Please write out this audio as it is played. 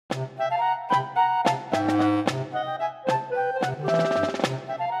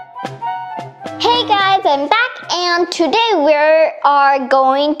Hey guys, I'm back and today we are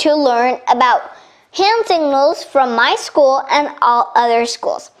going to learn about hand signals from my school and all other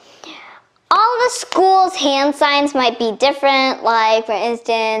schools. All the schools' hand signs might be different, like for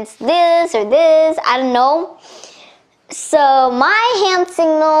instance this or this, I don't know. So my hand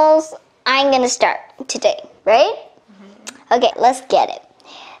signals, I'm gonna start today, right? Okay, let's get it.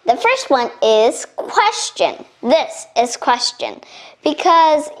 The first one is question. This is question.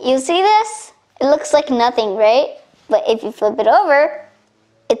 Because you see this? It looks like nothing, right? But if you flip it over,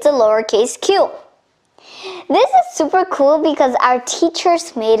 it's a lowercase q. This is super cool because our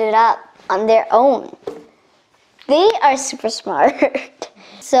teachers made it up on their own. They are super smart.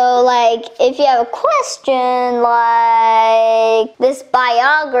 So like if you have a question like this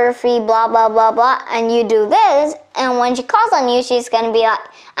biography blah blah blah blah and you do this and when she calls on you she's gonna be like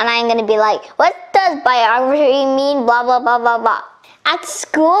and I'm gonna be like what does biography mean blah blah blah blah blah. At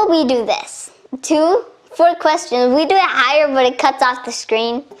school we do this. 2 4 questions. We do it higher but it cuts off the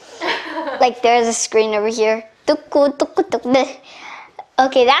screen. Like there's a screen over here.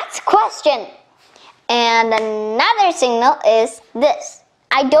 Okay, that's question. And another signal is this.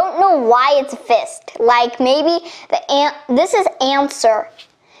 I don't know why it's a fist. Like maybe this is answer.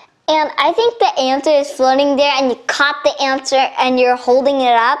 And I think the answer is floating there and you caught the answer and you're holding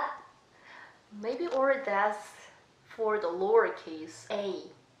it up. Maybe or that's for the lowercase a.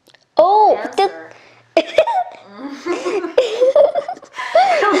 Oh, answer.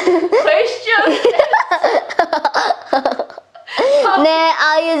 Question. Nah,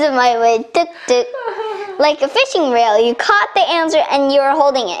 I'll use it my way. Like a fishing reel. You caught the answer and you're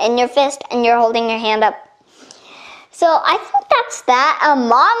holding it in your fist and you're holding your hand up. So I think that's that.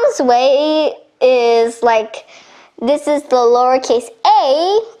 Mom's way is like, this is the lowercase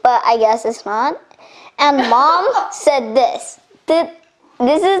a, but I guess it's not. And mom said this.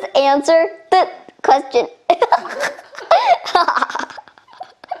 This is answer, question.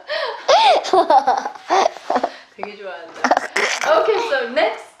 되게 좋아한다. Okay, so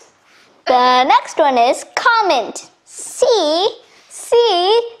next. The next one is comment. C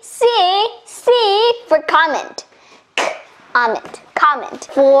for comment. Comment.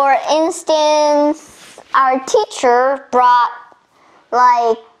 For instance, our teacher brought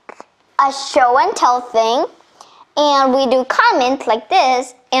like a show and tell thing and we do comment like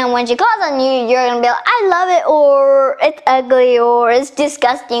this and when she calls on you, you're gonna be like, I love it or it's ugly or it's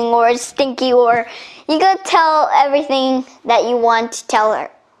disgusting or it's stinky or you gotta tell everything that you want to tell her.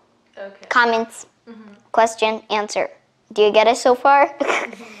 Okay. Comments, question, answer. Do you get it so far?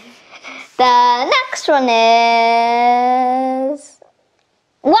 The next one is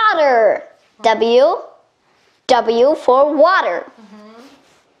water. W for water.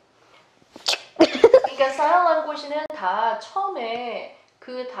 그러니까 sign language는 다 처음에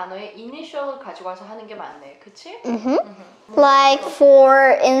그 단어의 이니셜을 가지고 와서 하는 게 맞네, 그치? Like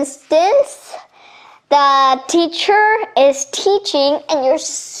for instance, the teacher is teaching and you're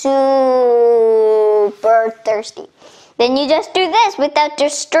super thirsty. Then you just do this without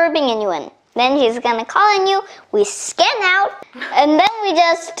disturbing anyone. Then he's gonna call on you, we scan out, and then we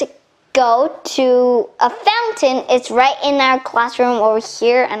just go to a fountain. It's right in our classroom over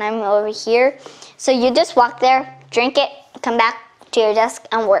here, and I'm over here. So you just walk there, drink it, come back to your desk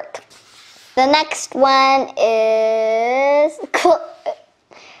and work. The next one is...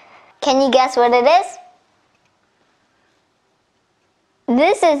 Can you guess what it is?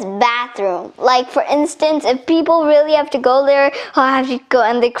 This is bathroom. Like for instance, if people really have to go there, I have to go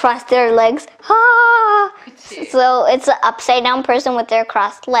and they cross their legs. So it's an upside down person with their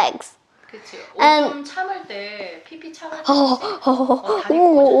crossed legs. 그치. 오줌 참을 때, 피피 참을 때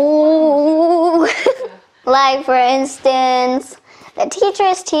Like for instance, the teacher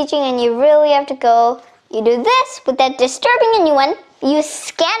is teaching and you really have to go. You do this without disturbing anyone. You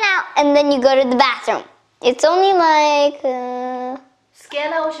scan out and then you go to the bathroom. It's only like...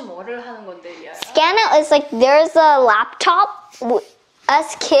 Scan out이 뭐를 하는 건데, 리아야? Scan out is like there's a laptop.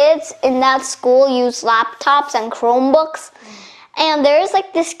 Us kids in that school use laptops and Chromebooks. And there's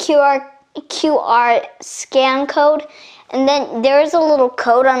like this QR scan code. And then there's a little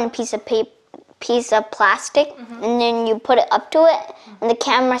code on a piece of plastic. And then you put it up to it. And the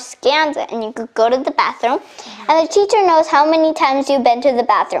camera scans it. And you could go to the bathroom. And the teacher knows how many times you've been to the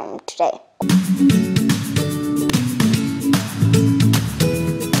bathroom today.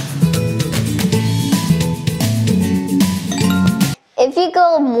 If you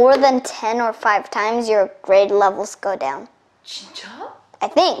go more than 10 or 5 times, your grade levels go down. 진짜? I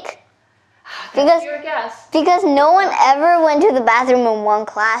think. That's your guess. Because no one ever went to the bathroom in one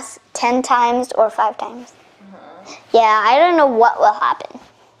class 10 times or 5 times. Yeah, I don't know what will happen.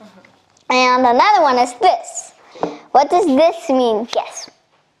 And another one is this. What does this mean? Guess.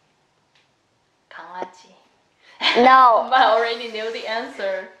 강아지. No. I already know the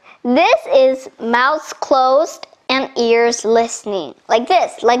answer. This is mouths closed and ears listening. Like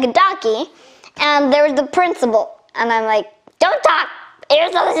this, like a doggy. And there's the principal. And I'm like, don't talk,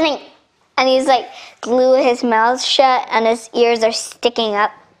 ears are listening. And he's like, glue his mouth shut and his ears are sticking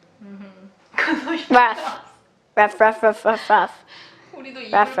up. Rough. Rough, rough, rough, rough, rough. 우리도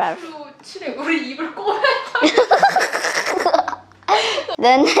Rough, 입을 rough. 풀로 칠해. 우리 입을 꼬매.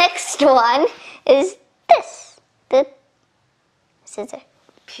 The next one is this. The scissor.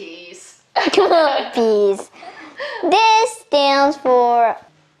 Peace. Peace. This stands for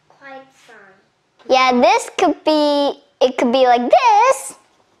Quiet son. yeah, it could be like this.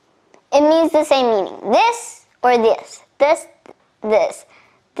 It means the same meaning. This or this. This, this,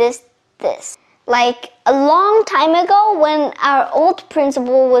 this, this. Like a long time ago when our old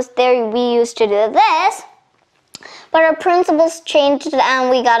principal was there, we used to do this. But our principals changed and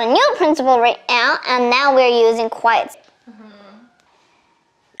we got a new principal right now, and now we're using quiet.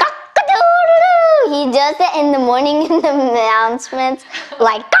 Cock-a-doodle-doo! He does it in the morning in the announcements,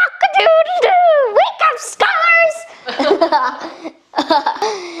 like cock-a-doodle-doo! Wake up, scholars!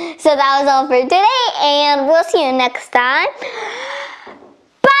 So that was all for today, and we'll see you next time.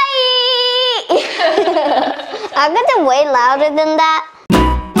 Bye! I'm gonna way louder than that.